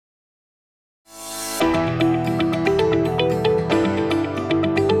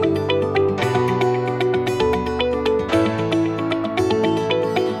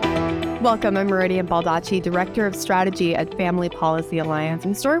welcome. I'm Meridian Baldacci, Director of Strategy at Family Policy Alliance.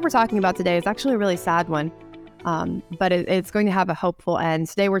 And the story we're talking about today is actually a really sad one, but it's going to have a hopeful end.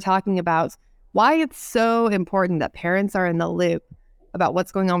 Today we're talking about why it's so important that parents are in the loop about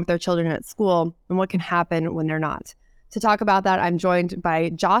what's going on with their children at school and what can happen when they're not. To talk about that, I'm joined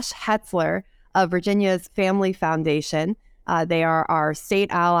by Josh Hetzler of Virginia's Family Foundation. They are our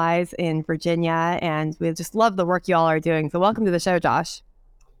state allies in Virginia, and we just love the work you all are doing. So welcome to the show, Josh.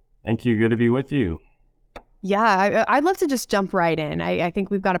 Thank you. Good to be with you. Yeah, I'd love to just jump right in. I think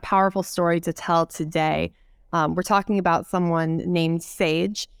we've got a powerful story to tell today. We're talking about someone named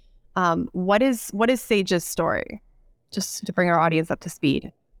Sage. What is Sage's story? Just to bring our audience up to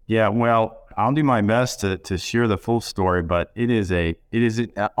speed. Yeah, well, I'll do my best to share the full story, but it is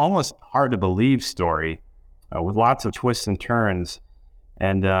an almost hard to believe story with lots of twists and turns.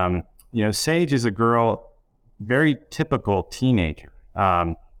 And Sage is a girl, very typical teenager.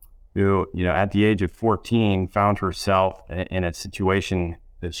 Who, at the age of 14, found herself in a situation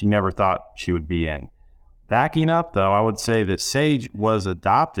that she never thought she would be in. Backing up, though, I would say that Sage was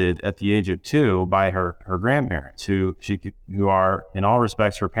adopted at the age of 2 by her grandparents, who are, in all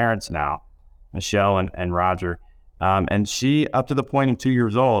respects, her parents now, Michelle and Roger. And she, up to the point of 2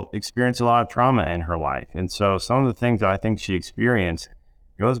 years old, experienced a lot of trauma in her life. And so some of the things that I think she experienced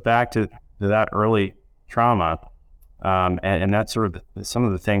goes back to that early trauma. And that's sort of some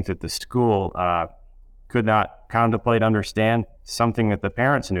of the things that the school could not contemplate, understand, something that the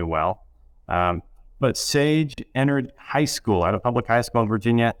parents knew well. But Sage entered high school at a public high school in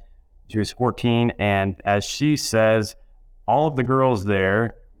Virginia. She was 14, and as she says, all of the girls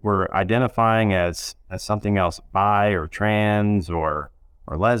there were identifying as something else, bi or trans or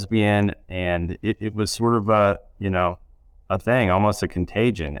lesbian, and it was sort of a thing, almost a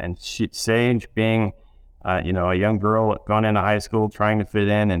contagion. And Sage, being a young girl gone into high school, trying to fit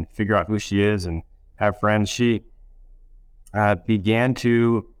in and figure out who she is and have friends, she began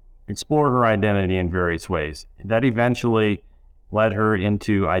to explore her identity in various ways. That eventually led her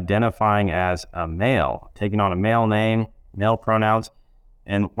into identifying as a male, taking on a male name, male pronouns.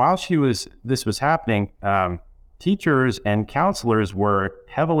 And while this was happening, teachers and counselors were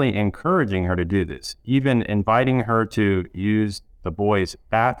heavily encouraging her to do this, even inviting her to use the boys'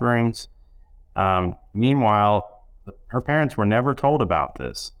 bathrooms. Meanwhile, her parents were never told about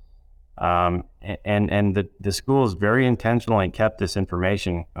this. And the school has very intentionally kept this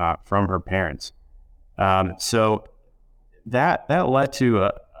information from her parents. So that led to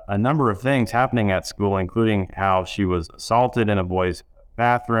a number of things happening at school, including how she was assaulted in a boys'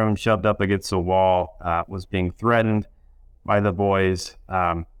 bathroom, shoved up against the wall, was being threatened by the boys.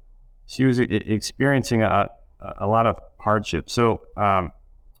 She was experiencing a lot of hardship. So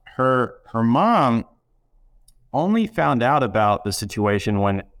her mom only found out about the situation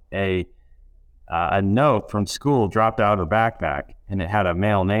when a note from school dropped out of her backpack, and it had a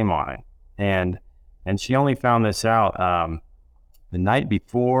male name on it. And she only found this out the night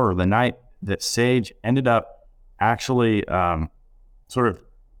before, or the night that Sage ended up actually sort of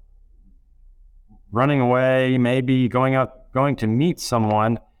running away, maybe going to meet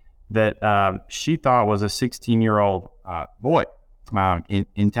someone that she thought was a 16-year-old boy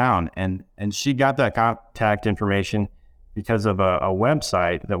in town. And she got that contact information because of a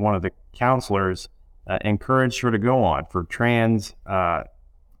website that one of the counselors encouraged her to go on for trans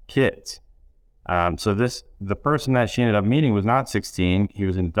kids. So the person that she ended up meeting was not 16. He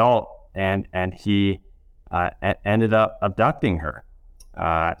was an adult, and he ended up abducting her,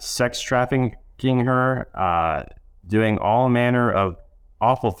 sex trafficking her, doing all manner of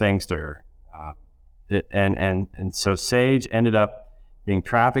awful things to her. And so Sage ended up being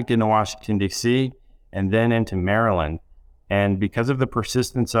trafficked into Washington, D.C., and then into Maryland. And because of the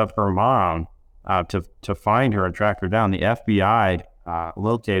persistence of her mom to find her and track her down, the FBI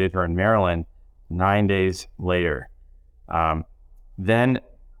located her in Maryland 9 days later.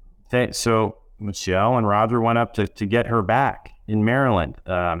 So Michelle and Roger went up to get her back in Maryland.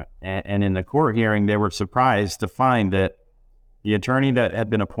 And in the court hearing, they were surprised to find that the attorney that had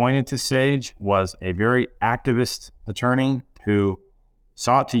been appointed to Sage was a very activist attorney who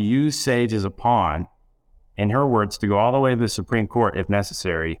sought to use Sage as a pawn, in her words, to go all the way to the Supreme Court if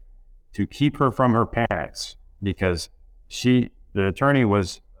necessary, to keep her from her parents, because the attorney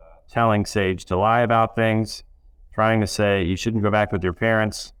was telling Sage to lie about things, trying to say you shouldn't go back with your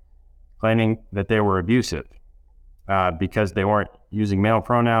parents, claiming that they were abusive because they weren't using male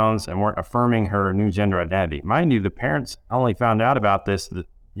pronouns and weren't affirming her new gender identity. Mind you, the parents only found out about this, the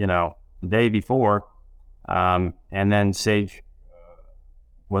day before, and then Sage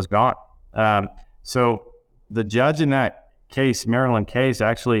was gone. So the judge in that case, Maryland case,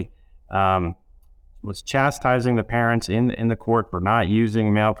 actually was chastising the parents in the court for not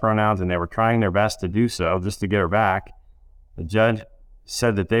using male pronouns, and they were trying their best to do so just to get her back. The judge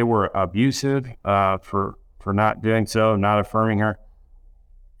said that they were abusive for not doing so, not affirming her.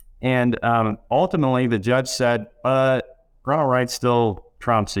 And ultimately, the judge said, parental rights still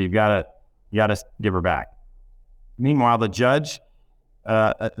trump, so you gotta give her back. Meanwhile, the judge,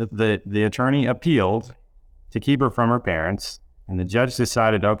 the attorney appealed to keep her from her parents, and the judge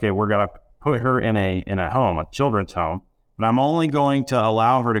decided, okay, we're gonna put her in a home, a children's home, but I'm only going to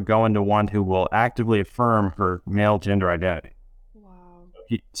allow her to go into one who will actively affirm her male gender identity. Wow.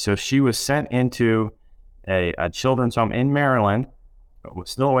 So she was sent into a children's home in Maryland, but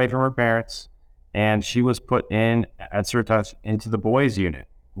was still away from her parents, and she was put in at certain times into the boys unit,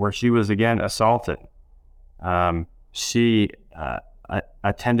 where she was again assaulted. She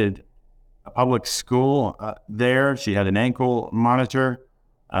attended a public school there. She had an ankle monitor.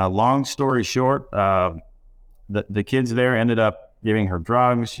 Long story short, the kids there ended up giving her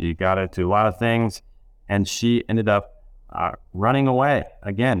drugs. She got into a lot of things, and she ended up running away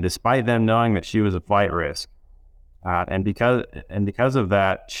again, despite them knowing that she was a flight risk. And because of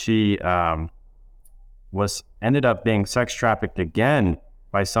that, she ended up being sex trafficked again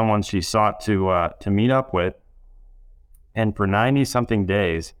by someone she sought to meet up with, and for 90-something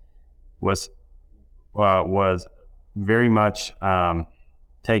days was very much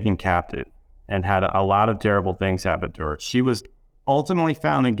taken captive and had a lot of terrible things happen to her. She was ultimately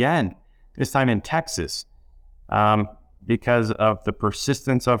found again, this time in Texas, because of the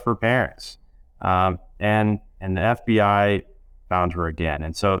persistence of her parents. And the FBI found her again.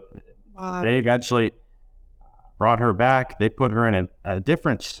 And so they eventually brought her back. They put her in a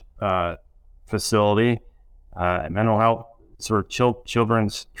different facility, mental health sort of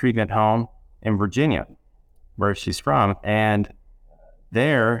children's treatment home in Virginia, where she's from. And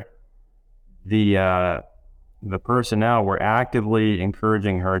there, the personnel were actively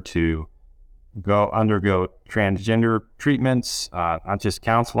encouraging her to undergo transgender treatments, not just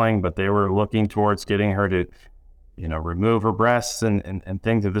counseling, but they were looking towards getting her to, remove her breasts and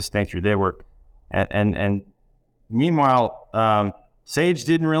things of this nature. They were, and meanwhile, Sage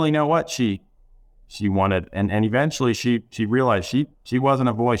didn't really know what she wanted, and eventually she realized she wasn't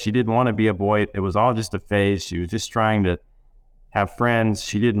a boy. She didn't want to be a boy. It was all just a phase. She was just trying to have friends.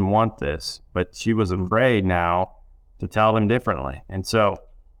 She didn't want this, but she was afraid now to tell them differently. And so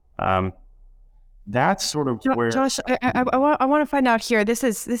that's sort of where Josh, I want to find out here. This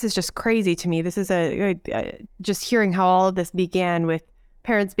is just crazy to me. This is just hearing how all of this began with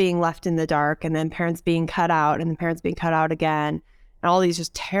parents being left in the dark, and then parents being cut out, and then parents being cut out again, and all these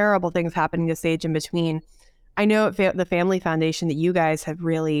just terrible things happening to Sage in between. I know at the Family Foundation that you guys have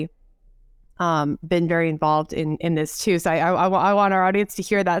really been very involved in this too. So I want our audience to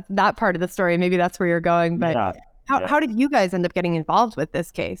hear that part of the story. Maybe that's where you're going. But how did you guys end up getting involved with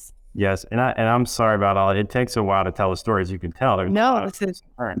this case? Yes, and I'm sorry about all. It takes a while to tell the story, as you can tell.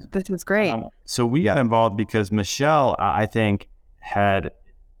 This is great. So we got involved because Michelle, I think, had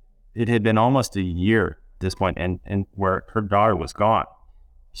been almost a year at this point, and where her daughter was gone.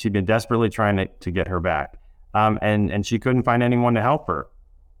 She'd been desperately trying to get her back, and she couldn't find anyone to help her.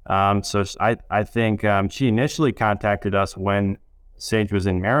 So I think she initially contacted us when Sage was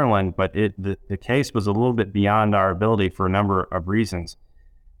in Maryland, but the case was a little bit beyond our ability for a number of reasons.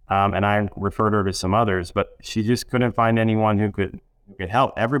 And I referred her to some others, but she just couldn't find anyone who could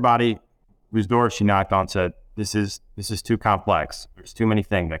help. Everybody whose door she knocked on said, this is too complex. There's too many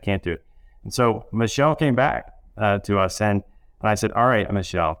things. I can't do it. And so Michelle came back to us, and I said, all right,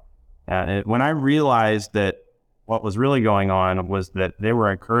 Michelle. When I realized that what was really going on was that they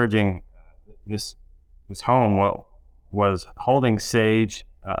were encouraging this home was holding Sage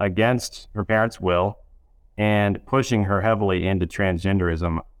against her parents' will and pushing her heavily into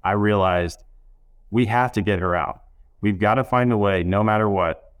transgenderism, I realized we have to get her out. We've got to find a way, no matter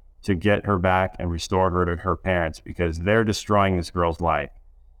what, to get her back and restore her to her parents, because they're destroying this girl's life.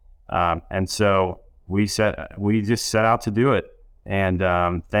 And so we just set out to do it.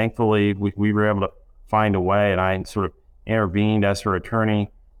 And thankfully, we were able to find a way, and I sort of intervened as her attorney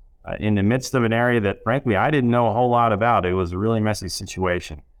in the midst of an area that, frankly, I didn't know a whole lot about. It was a really messy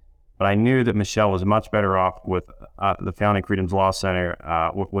situation. But I knew that Michelle was much better off with the Founding Freedoms Law Center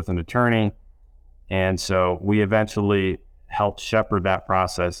with an attorney. And so we eventually helped shepherd that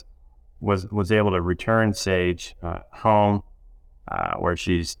process, was able to return Sage home where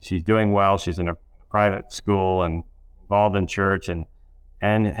she's doing well. She's in a private school and involved in church and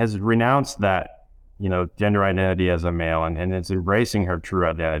has renounced that, gender identity as a male and is embracing her true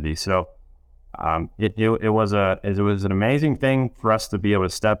identity. So It was an amazing thing for us to be able to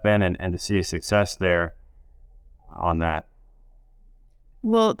step in and to see a success there on that.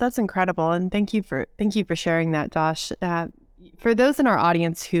 Well, that's incredible, and thank you for sharing that, Josh. For those in our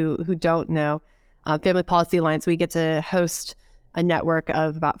audience who don't know, Family Policy Alliance, we get to host a network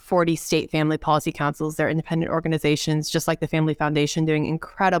of about 40 state family policy councils. They're independent organizations, just like the Family Foundation, doing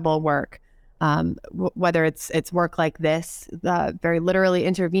incredible work. Whether it's work like this, very literally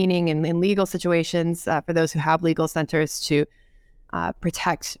intervening in legal situations for those who have legal centers to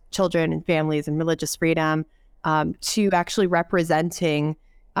protect children and families and religious freedom, to actually representing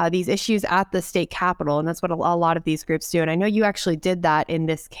these issues at the state capitol. And that's what a lot of these groups do. And I know you actually did that in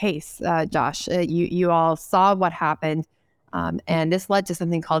this case, Josh. You all saw what happened, and this led to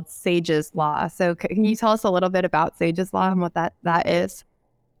something called Sage's Law. So can you tell us a little bit about Sage's Law and what that is?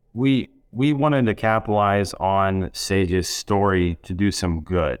 We wanted to capitalize on Sage's story to do some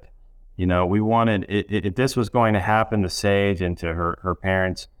good. We wanted, if this was going to happen to Sage and to her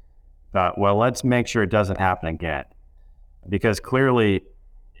parents, thought, well, let's make sure it doesn't happen again. Because clearly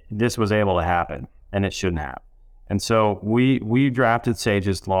this was able to happen and it shouldn't have. And so we drafted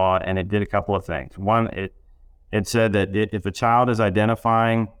Sage's Law, and it did a couple of things. One, it said that if a child is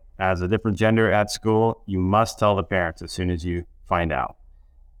identifying as a different gender at school, you must tell the parents as soon as you find out.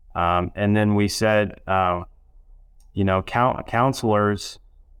 And then we said, counselors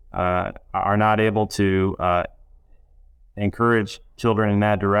are not able to encourage children in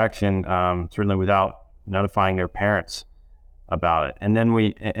that direction, certainly without notifying their parents about it. And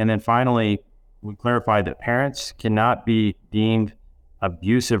then finally, we clarified that parents cannot be deemed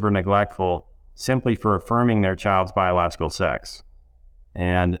abusive or neglectful simply for affirming their child's biological sex.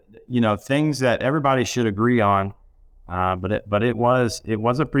 And things that everybody should agree on. But it was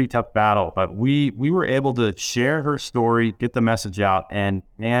a pretty tough battle, but we were able to share her story, get the message out, and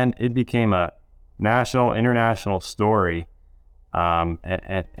man, it became a national, international story.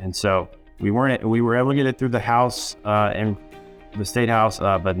 And so we were able to get it through the House, and the State House,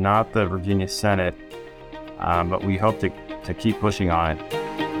 but not the Virginia Senate. But we hope to keep pushing on it.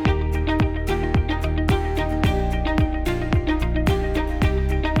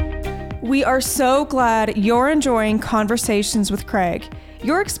 We are so glad you're enjoying Conversations with Craig.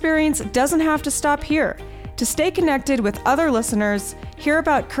 Your experience doesn't have to stop here. To stay connected with other listeners, hear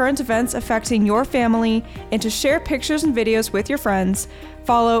about current events affecting your family, and to share pictures and videos with your friends,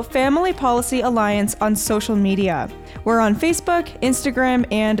 follow Family Policy Alliance on social media. We're on Facebook, Instagram,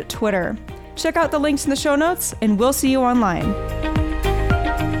 and Twitter. Check out the links in the show notes, and we'll see you online.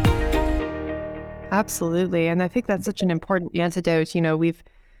 Absolutely. And I think that's such an important antidote. We've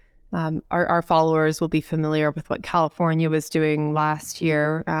our followers will be familiar with what California was doing last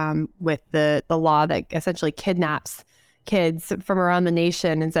year with the law that essentially kidnaps kids from around the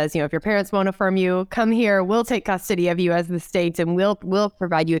nation and says, if your parents won't affirm you, come here, we'll take custody of you as the state, and we'll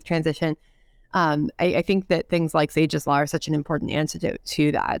provide you with transition. I think that things like Sage's Law are such an important antidote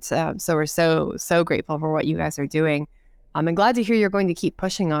to that. So we're so grateful for what you guys are doing. I'm glad to hear you're going to keep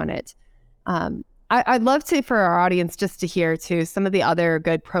pushing on it. I'd love to, for our audience, just to hear too some of the other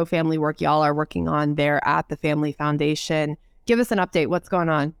good pro-family work y'all are working on there at the Family Foundation. Give us an update. What's going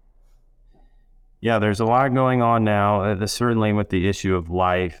on? Yeah, there's a lot going on now. Certainly with the issue of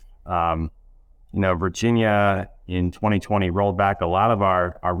life. Virginia in 2020 rolled back a lot of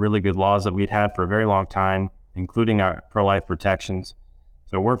our really good laws that we'd had for a very long time, including our pro-life protections.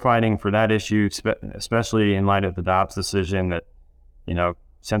 So we're fighting for that issue, especially in light of the Dobbs decision that,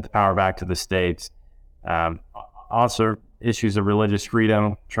 sent the power back to the states. Also issues of religious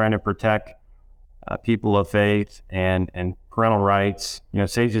freedom, trying to protect people of faith and parental rights.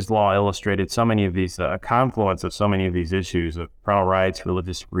 Sage's Law illustrated so many of these, a confluence of so many of these issues of parental rights,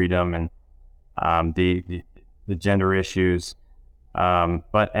 religious freedom, and the gender issues.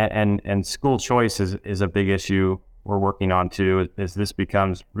 But school choice is a big issue we're working on too, as this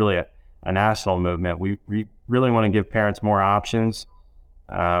becomes really a national movement. We really want to give parents more options.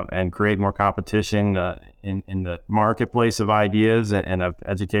 And create more competition in the marketplace of ideas and of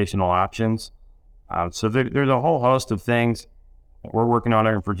educational options. So there's a whole host of things that we're working on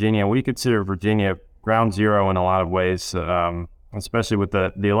in Virginia. We consider Virginia ground zero in a lot of ways, especially with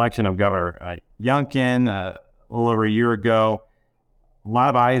the election of Governor Youngkin a little over a year ago. A lot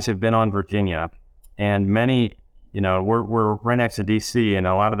of eyes have been on Virginia, and many, we're right next to D.C., and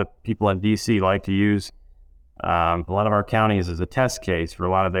a lot of the people in D.C. like to use a lot of our counties as a test case for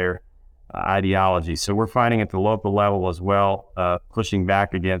a lot of their ideology. So we're fighting at the local level as well, pushing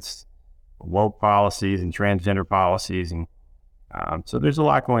back against woke policies and transgender policies. And so there's a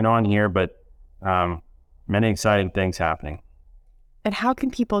lot going on here, but many exciting things happening. And how can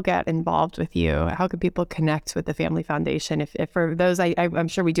people get involved with you? How can people connect with the Family Foundation? If for those, I'm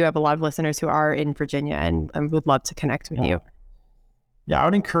sure we do have a lot of listeners who are in Virginia and would love to connect with you. Yeah, I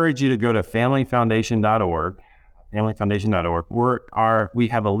would encourage you to go to familyfoundation.org, familyfoundation.org. We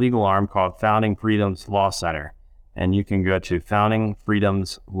have a legal arm called Founding Freedoms Law Center, and you can go to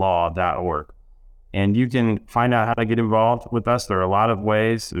foundingfreedomslaw.org. And you can find out how to get involved with us. There are a lot of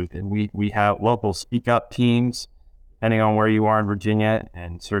ways. We have local speak up teams, depending on where you are in Virginia,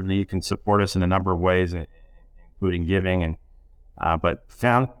 and certainly you can support us in a number of ways, including giving. And but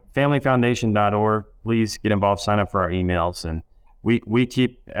familyfoundation.org, please get involved, sign up for our emails, and we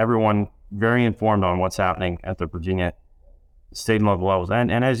keep everyone very informed on what's happening at the Virginia state and local levels.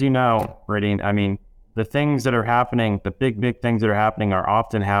 And as you know, Radine, I mean, the things that are happening, the big things that are happening are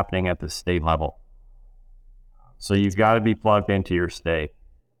often happening at the state level. So you've got to be plugged into your state.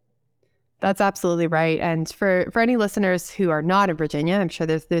 That's absolutely right. And for any listeners who are not in Virginia, I'm sure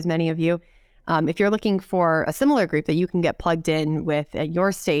there's many of you. If you're looking for a similar group that you can get plugged in with at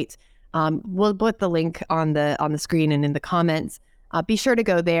your state, we'll put the link on the screen and in the comments. Be sure to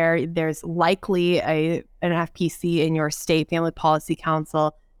go there. There's likely an FPC in your state, Family Policy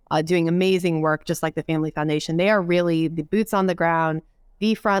Council, doing amazing work, just like the Family Foundation. They are really the boots on the ground,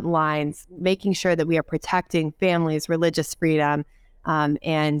 the front lines, making sure that we are protecting families, religious freedom,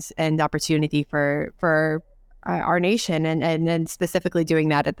 and opportunity for our nation, and specifically doing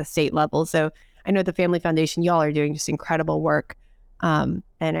that at the state level. So I know the Family Foundation, y'all are doing just incredible work, and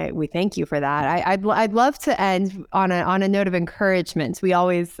we thank you for that. I'd love to end on a note of encouragement. We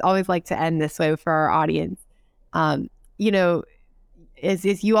always like to end this way for our audience. You know,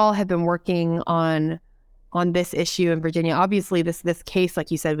 as you all have been working on this issue in Virginia, obviously this case,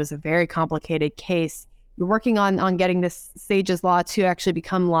 like you said, was a very complicated case. You're working on getting this SAGES law to actually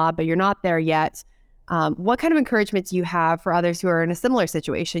become law, but you're not there yet. What kind of encouragement do you have for others who are in a similar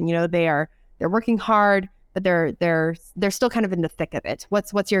situation? You know, they're working hard, but they're still kind of in the thick of it.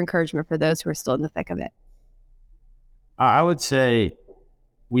 What's your encouragement for those who are still in the thick of it? I would say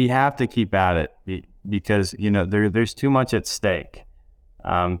we have to keep at it because, you know, there's too much at stake.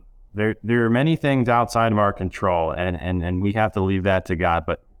 There are many things outside of our control, and we have to leave that to God.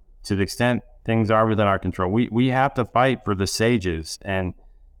 But to the extent things are within our control, we have to fight for the SAGES and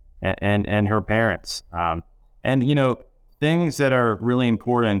her parents. And you know, things that are really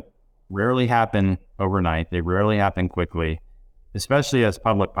important rarely happen overnight. They rarely happen quickly, especially as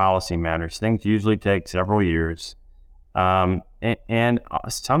public policy matters. Things usually take several years. And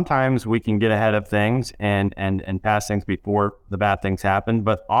sometimes we can get ahead of things and pass things before the bad things happen.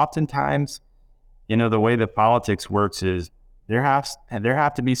 But oftentimes, you know, the way that politics works is there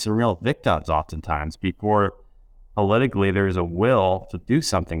have to be some real victims oftentimes before politically there's a will to do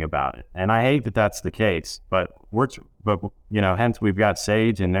something about it. And I hate that that's the case, but you know, hence we've got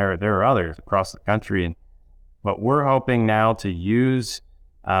SAGE, and there are others across the country. But we're hoping now to use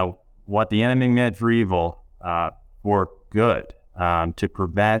what the enemy meant for evil for good, to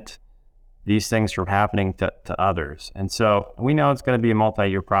prevent these things from happening to others. And so we know it's going to be a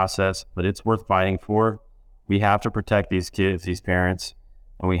multi-year process, but it's worth fighting for. We have to protect these kids, these parents,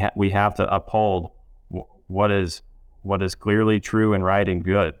 and we have to uphold what is clearly true and right and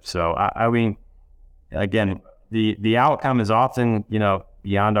good. So I mean, again, the outcome is often, you know,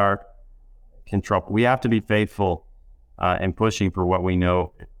 beyond our control. We have to be faithful in pushing for what we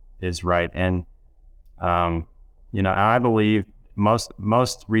know is right. And you know, I believe most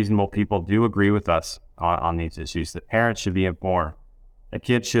reasonable people do agree with us on these issues, that parents should be informed, that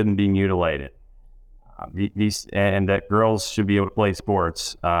kids shouldn't be mutilated, and that girls should be able to play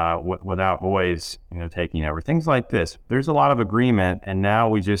sports without boys, you know, taking over. Things like this. There's a lot of agreement, and now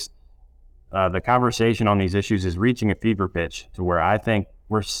we just the conversation on these issues is reaching a fever pitch to where I think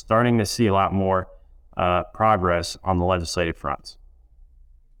we're starting to see a lot more progress on the legislative fronts.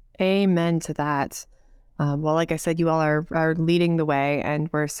 Amen to that. Well, like I said, you all are leading the way, and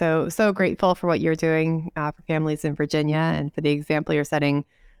we're so grateful for what you're doing for families in Virginia and for the example you're setting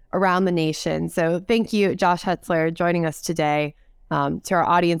around the nation. So thank you, Josh Hetzler, joining us today. To our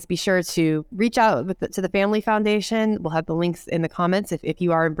audience, be sure to reach out to the Family Foundation. We'll have the links in the comments if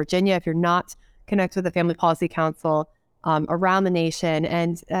you are in Virginia. If you're not, connect with the Family Policy Council around the nation.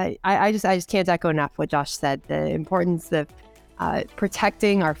 And I just can't echo enough what Josh said, the importance of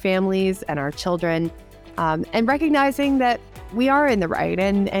protecting our families and our children, and recognizing that we are in the right,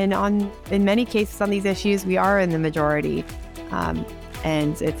 and in many cases on these issues, we are in the majority.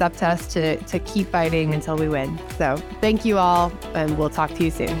 And it's up to us to keep fighting until we win. So thank you all, and we'll talk to you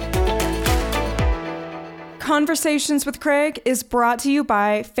soon. Conversations with Craig is brought to you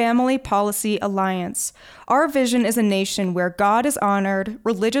by Family Policy Alliance. Our vision is a nation where God is honored,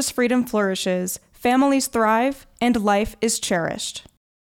 religious freedom flourishes, families thrive, and life is cherished.